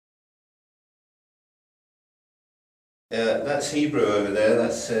That's Hebrew over there,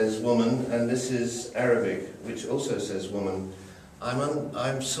 that says woman, and this is Arabic, which also says woman. I'm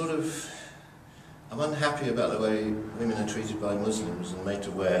unhappy about the way women are treated by Muslims and made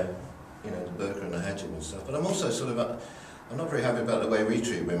to wear, you know, the burqa and the hijab and stuff. But I'm also I'm not very happy about the way we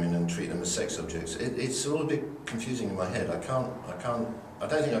treat women and treat them as sex objects. It's all a bit confusing in my head. I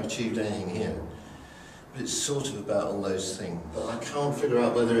don't think I've achieved anything here. But it's sort of about all those things. But I can't figure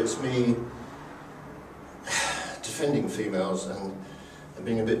out whether it's me defending females and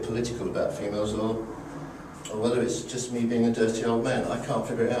being a bit political about females, or whether it's just me being a dirty old man. I can't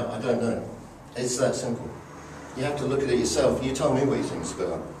figure it out. I don't know. It's that simple. You have to look at it yourself. You tell me what you think's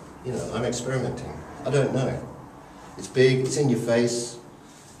about. You know, I'm experimenting. I don't know. It's big, it's in your face.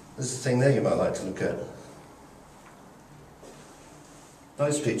 There's a thing there you might like to look at.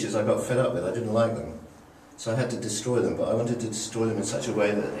 Those pictures I got fed up with. I didn't like them. So I had to destroy them, but I wanted to destroy them in such a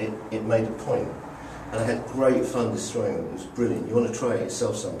way that it made a point. And I had great fun destroying them. It was brilliant. You want to try it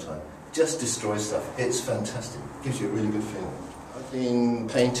yourself sometime. Just destroy stuff. It's fantastic. It gives you a really good feeling. I've been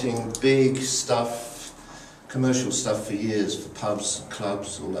painting big stuff, commercial stuff for years, for pubs,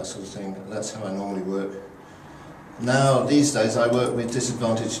 clubs, all that sort of thing. That's how I normally work. Now, these days, I work with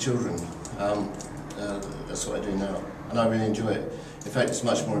disadvantaged children. That's what I do now. And I really enjoy it. In fact, it's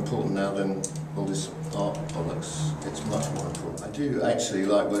much more important now than all this art bollocks. It's much more important. I do actually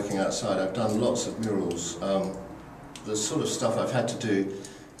like working outside. I've done lots of murals. The sort of stuff I've had to do,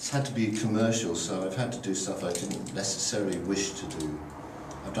 it's had to be commercial, so I've had to do stuff I didn't necessarily wish to do.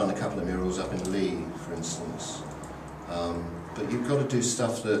 I've done a couple of murals up in Lee, for instance. But you've got to do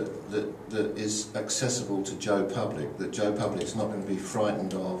stuff that is accessible to Joe Public, that Joe Public's not going to be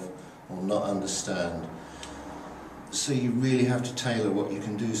frightened of or not understand. So you really have to tailor what you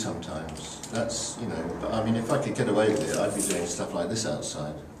can do sometimes. That's, you know, but I mean, if I could get away with it, I'd be doing stuff like this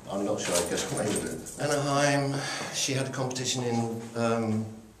outside. I'm not sure I'd get away with it. Anaheim, she had a competition in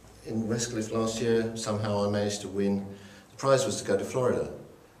Westcliff last year. Somehow I managed to win. The prize was to go to Florida.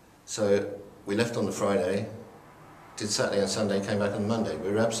 So we left on the Friday, did Saturday and Sunday, came back on Monday. We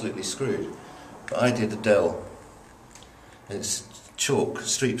were absolutely screwed. But I did the Dell. It's chalk,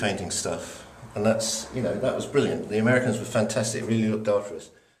 street painting stuff. And that's, you know, that was brilliant. The Americans were fantastic, really looked after us.